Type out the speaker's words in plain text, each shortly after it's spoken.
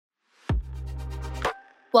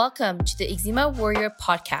Welcome to the Eczema Warrior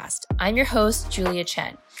podcast. I'm your host, Julia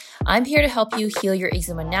Chen. I'm here to help you heal your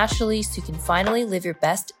eczema naturally so you can finally live your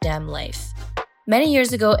best damn life. Many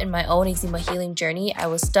years ago in my own eczema healing journey, I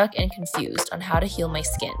was stuck and confused on how to heal my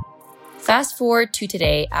skin. Fast forward to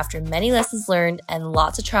today, after many lessons learned and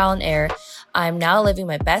lots of trial and error, I'm now living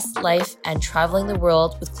my best life and traveling the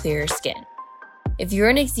world with clearer skin. If you're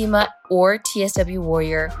an eczema or TSW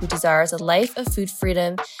warrior who desires a life of food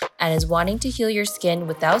freedom and is wanting to heal your skin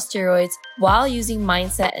without steroids while using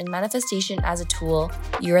mindset and manifestation as a tool,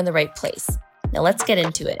 you're in the right place. Now let's get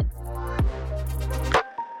into it.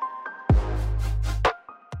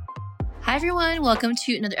 Hi everyone, welcome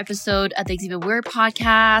to another episode of the Eczema Warrior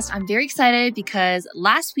podcast. I'm very excited because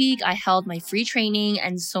last week I held my free training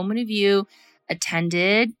and so many of you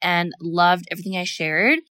attended and loved everything I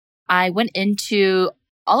shared. I went into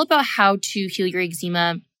all about how to heal your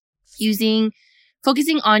eczema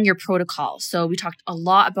focusing on your protocol. So we talked a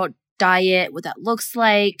lot about diet, what that looks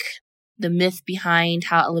like, the myth behind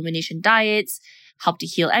how elimination diets help to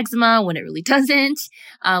heal eczema when it really doesn't.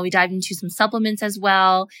 We dived into some supplements as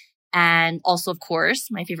well. And also, of course,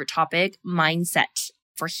 my favorite topic, mindset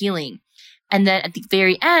for healing. And then at the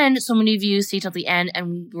very end, so many of you stayed till the end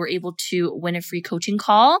and were able to win a free coaching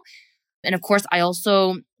call. And of course, I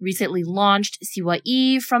also recently launched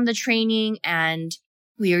CYE from the training, and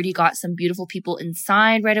we already got some beautiful people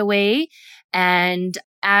inside right away. And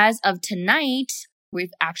as of tonight,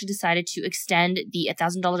 we've actually decided to extend the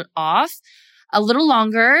 $1,000 off a little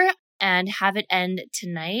longer and have it end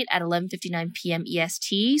tonight at 11:59 p.m.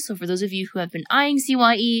 EST. So for those of you who have been eyeing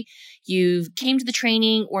CYE, you've came to the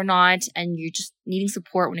training or not, and you're just needing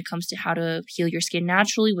support when it comes to how to heal your skin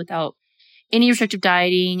naturally without any restrictive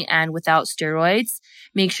dieting and without steroids,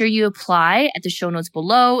 make sure you apply at the show notes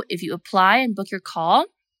below. If you apply and book your call,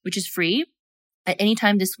 which is free, at any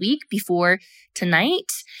time this week before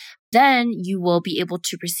tonight, then you will be able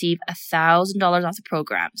to receive $1,000 off the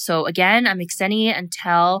program. So again, I'm extending it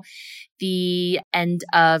until the end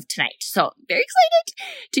of tonight. So very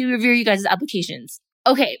excited to review you guys' applications.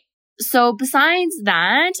 Okay. So besides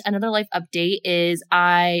that, another life update is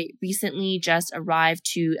I recently just arrived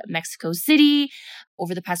to Mexico City.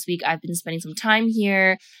 Over the past week, I've been spending some time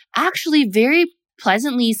here. Actually, very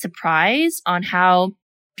pleasantly surprised on how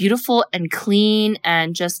beautiful and clean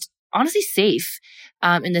and just honestly safe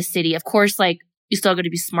in the city. Of course, you still got to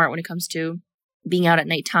be smart when it comes to being out at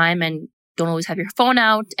nighttime and don't always have your phone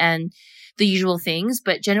out and the usual things.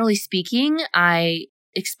 But generally speaking, I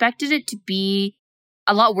expected it to be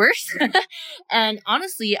a lot worse. And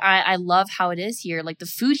honestly, I love how it is here. Like the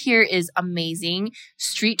food here is amazing.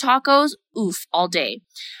 Street tacos, oof, all day.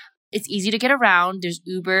 It's easy to get around. There's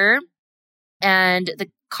Uber and the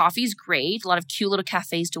coffee's great. A lot of cute little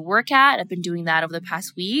cafes to work at. I've been doing that over the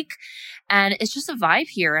past week. And it's just a vibe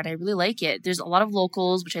here and I really like it. There's a lot of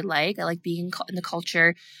locals, which I like. I like being in the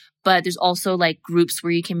culture. But there's also groups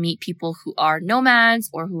where you can meet people who are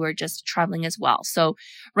nomads or who are just traveling as well. So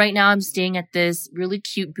right now I'm staying at this really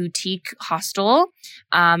cute boutique hostel.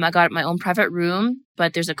 I got my own private room,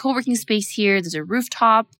 but there's a co-working space here. There's a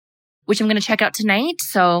rooftop, which I'm going to check out tonight.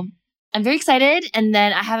 So I'm very excited. And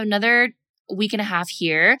then I have another week and a half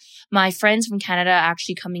here. My friends from Canada are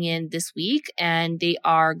actually coming in this week and they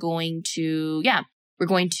are going to, we're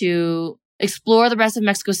going to explore the rest of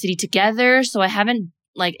Mexico City together. So I haven't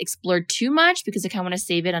explored too much because I kind of want to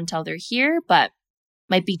save it until they're here, but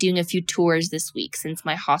might be doing a few tours this week since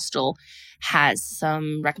my hostel has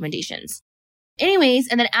some recommendations. Anyways,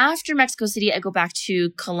 and then after Mexico City, I go back to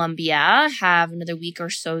Colombia, have another week or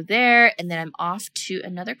so there, and then I'm off to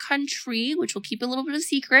another country, which will keep a little bit of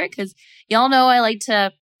secret because y'all know I like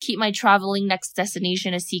to keep my traveling next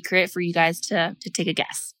destination a secret for you guys to take a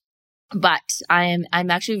guess. But I'm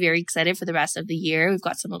actually very excited for the rest of the year. We've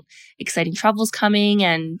got some exciting travels coming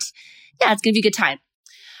and it's going to be a good time.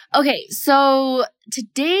 Okay, so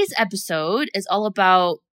today's episode is all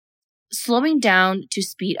about slowing down to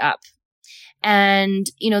speed up. And,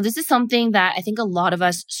 this is something that I think a lot of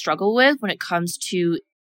us struggle with when it comes to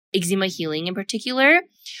eczema healing in particular.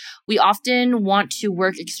 We often want to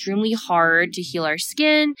work extremely hard to heal our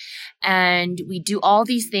skin and we do all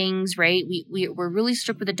these things, right? We're really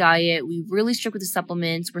strict with the diet. We're really strict with the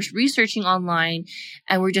supplements. We're researching online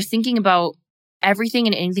and we're just thinking about everything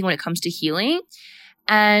and anything when it comes to healing.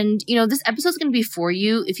 And, this episode is going to be for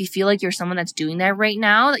you if you feel like you're someone that's doing that right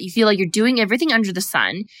now, that you feel like you're doing everything under the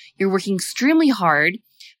sun. You're working extremely hard,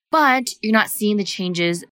 but you're not seeing the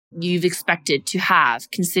changes you've expected to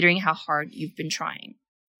have considering how hard you've been trying.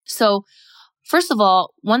 So first of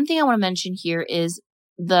all, one thing I want to mention here is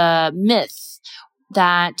the myth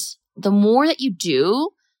that the more that you do,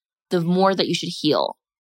 the more that you should heal.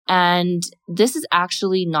 And this is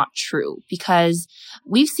actually not true because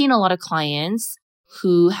we've seen a lot of clients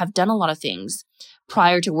who have done a lot of things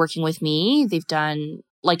prior to working with me. They've done,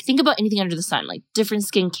 like, think about anything under the sun, like different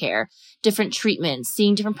skincare, different treatments,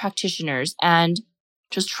 seeing different practitioners, and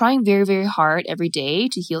just trying very, very hard every day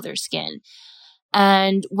to heal their skin.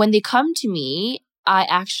 And when they come to me, I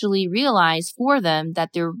actually realize for them that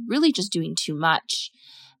they're really just doing too much.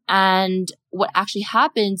 And what actually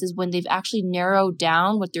happens is when they've actually narrowed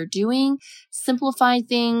down what they're doing, simplified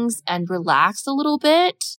things, and relaxed a little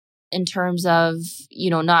bit in terms of,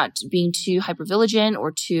 not being too hypervigilant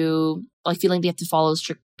or too like feeling they have to follow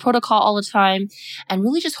strict protocol all the time, and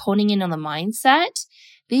really just honing in on the mindset,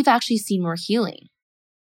 they've actually seen more healing.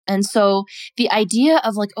 And so the idea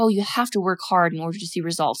of like, oh, you have to work hard in order to see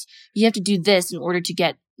results, you have to do this in order to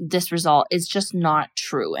get this result, is just not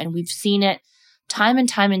true. And we've seen it time and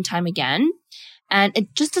time and time again. And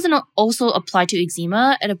it just doesn't also apply to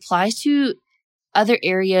eczema. It applies to other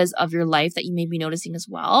areas of your life that you may be noticing as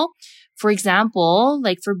well. For example,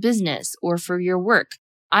 like for business or for your work,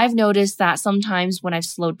 I've noticed that sometimes when I've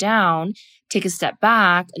slowed down, take a step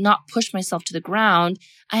back, not push myself to the ground,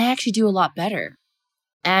 I actually do a lot better.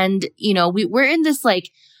 And, we're in this like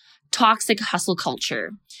toxic hustle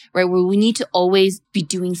culture, right? Where we need to always be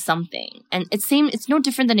doing something. And it's no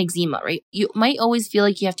different than eczema, right? You might always feel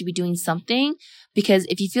like you have to be doing something because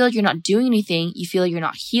if you feel like you're not doing anything, you feel like you're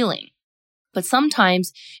not healing. But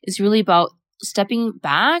sometimes it's really about stepping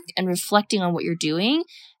back and reflecting on what you're doing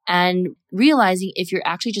and realizing if you're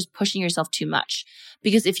actually just pushing yourself too much.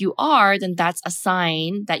 Because if you are, then that's a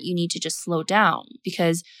sign that you need to just slow down,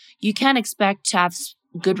 because you can't expect to have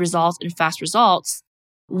good results and fast results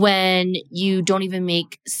when you don't even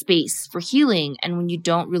make space for healing and when you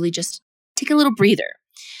don't really just take a little breather,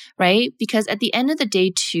 right? Because at the end of the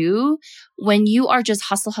day too, when you are just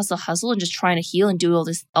hustle and just trying to heal and do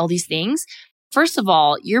all these things, first of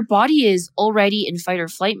all, your body is already in fight or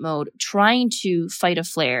flight mode trying to fight a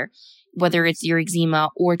flare, whether it's your eczema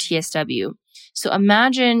or TSW. So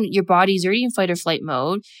imagine your body's already in fight or flight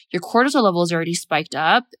mode, your cortisol level is already spiked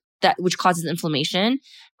up, which causes inflammation,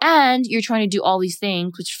 and you're trying to do all these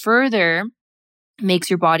things, which further makes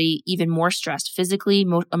your body even more stressed physically,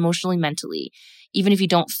 emotionally, mentally. Even if you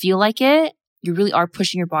don't feel like it, you really are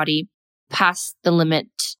pushing your body past the limit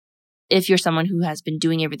if you're someone who has been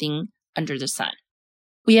doing everything under the sun.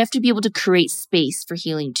 We have to be able to create space for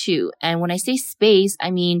healing too. And when I say space,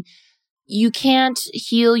 I mean, you can't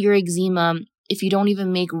heal your eczema if you don't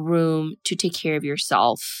even make room to take care of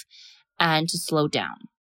yourself and to slow down.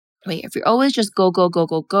 Right? If you're always just go,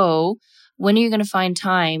 when are you going to find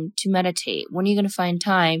time to meditate? When are you going to find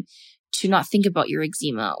time to not think about your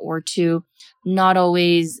eczema or to not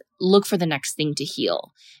always look for the next thing to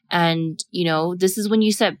heal? And, this is when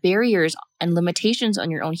you set barriers and limitations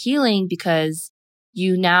on your own healing because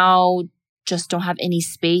you now just don't have any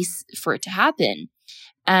space for it to happen.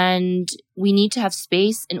 And we need to have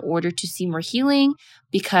space in order to see more healing,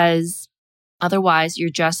 because otherwise,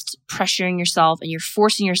 you're just pressuring yourself and you're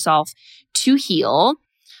forcing yourself to heal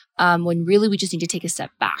when really we just need to take a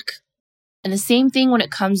step back. And the same thing when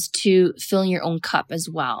it comes to filling your own cup as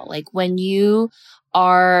well. Like when you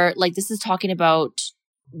are, like this is talking about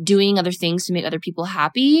doing other things to make other people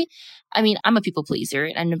happy. I mean, I'm a people pleaser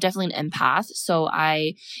and I'm definitely an empath. So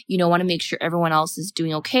I, want to make sure everyone else is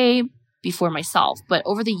doing okay before myself. But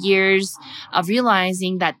over the years of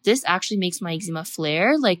realizing that this actually makes my eczema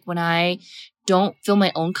flare, like when I don't fill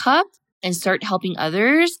my own cup and start helping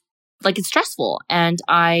others, like it's stressful and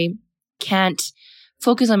I can't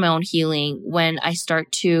focus on my own healing when I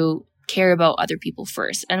start to care about other people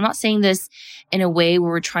first. And I'm not saying this in a way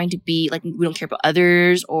where we're trying to be like, we don't care about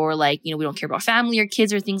others or like, we don't care about family or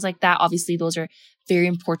kids or things like that. Obviously, those are very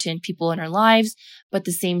important people in our lives. But at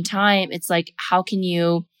the same time, it's like, how can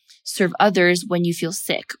you serve others when you feel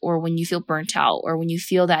sick or when you feel burnt out or when you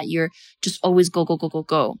feel that you're just always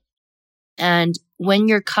go. And when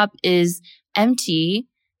your cup is empty,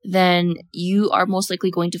 then you are most likely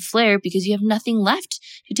going to flare because you have nothing left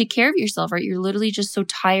to take care of yourself, right? You're literally just so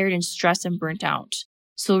tired and stressed and burnt out.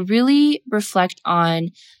 So really reflect on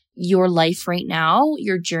your life right now,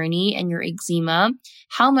 your journey and your eczema.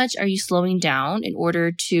 How much are you slowing down in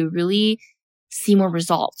order to really see more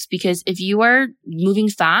results? Because if you are moving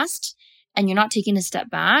fast and you're not taking a step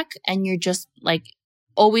back and you're just like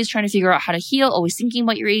always trying to figure out how to heal, always thinking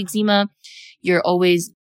about your eczema, you're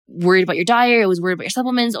always worried about your diet, always worried about your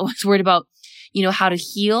supplements, always worried about, how to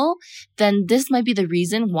heal, then this might be the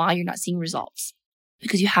reason why you're not seeing results,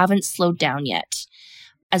 because you haven't slowed down yet,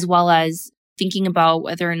 as well as thinking about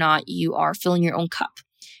whether or not you are filling your own cup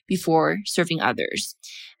before serving others.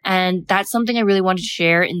 And that's something I really wanted to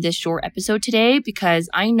share in this short episode today, because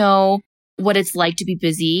I know what it's like to be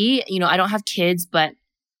busy. I don't have kids, but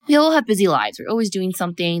we all have busy lives. We're always doing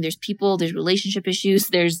something. There's people, there's relationship issues,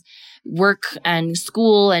 there's work and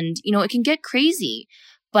school, and, it can get crazy.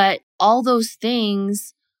 But all those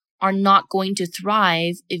things are not going to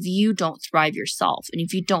thrive if you don't thrive yourself and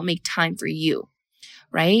if you don't make time for you,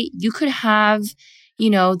 right? You could have,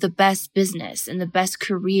 the best business and the best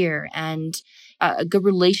career and good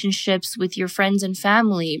relationships with your friends and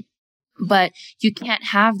family, but you can't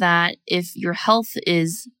have that if your health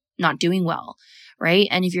is not doing well, right?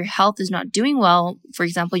 And if your health is not doing well, for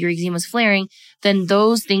example, your eczema is flaring, then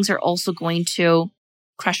those things are also going to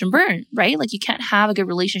crash and burn, right? Like you can't have a good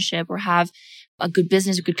relationship or have a good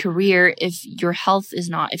business, a good career if your health is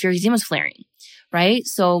not, if your eczema is flaring, right?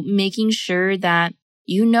 So making sure that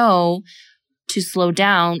to slow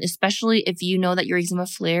down, especially if you know that your eczema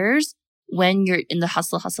flares when you're in the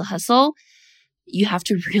hustle, you have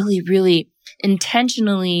to really, really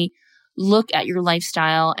intentionally look at your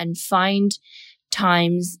lifestyle and find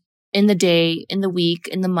times in the day, in the week,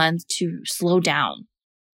 in the month to slow down.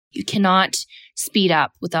 You cannot speed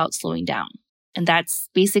up without slowing down. And that's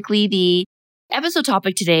basically the episode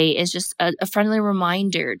topic today, is just a friendly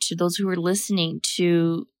reminder to those who are listening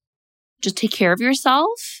to just take care of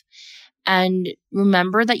yourself and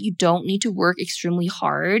remember that you don't need to work extremely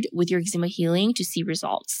hard with your eczema healing to see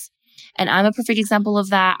results. And I'm a perfect example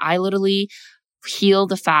of that. I literally heal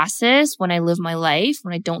the fastest when I live my life,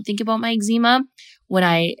 when I don't think about my eczema, when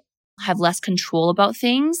I have less control about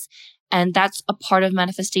things. And that's a part of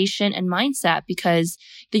manifestation and mindset, because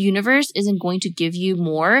the universe isn't going to give you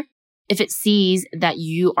more if it sees that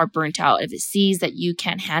you are burnt out, if it sees that you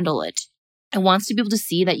can't handle it. It wants to be able to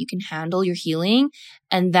see that you can handle your healing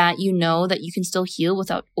and that that you can still heal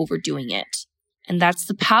without overdoing it. And that's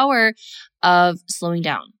the power of slowing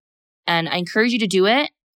down. And I encourage you to do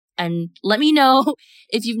it. And let me know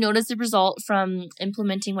if you've noticed the result from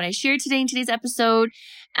implementing what I shared today in today's episode.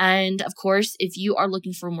 And of course, if you are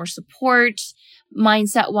looking for more support,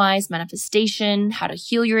 mindset-wise, manifestation, how to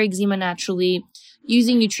heal your eczema naturally,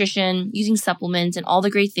 using nutrition, using supplements, and all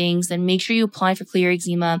the great things, then make sure you apply for Clear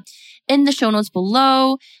Eczema in the show notes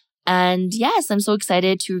below. And yes, I'm so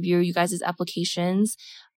excited to review you guys' applications,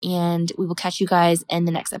 and we will catch you guys in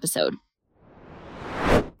the next episode.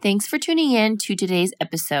 Thanks for tuning in to today's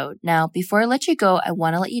episode. Now, before I let you go, I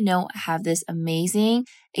want to let you know I have this amazing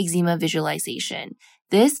eczema visualization.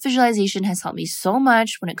 This visualization has helped me so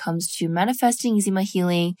much when it comes to manifesting eczema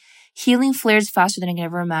healing flares faster than I can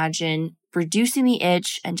ever imagine, reducing the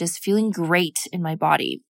itch, and just feeling great in my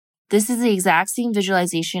body. This is the exact same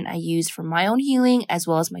visualization I use for my own healing as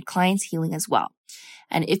well as my clients' healing as well.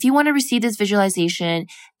 And if you want to receive this visualization,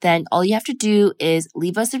 then all you have to do is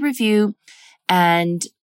leave us a review and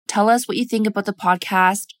tell us what you think about the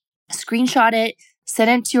podcast, screenshot it, send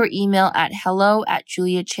it to your email at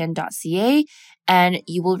hello@juliachin.ca, and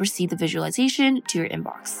you will receive the visualization to your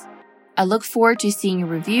inbox. I look forward to seeing your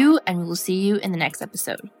review, and we will see you in the next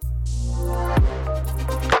episode.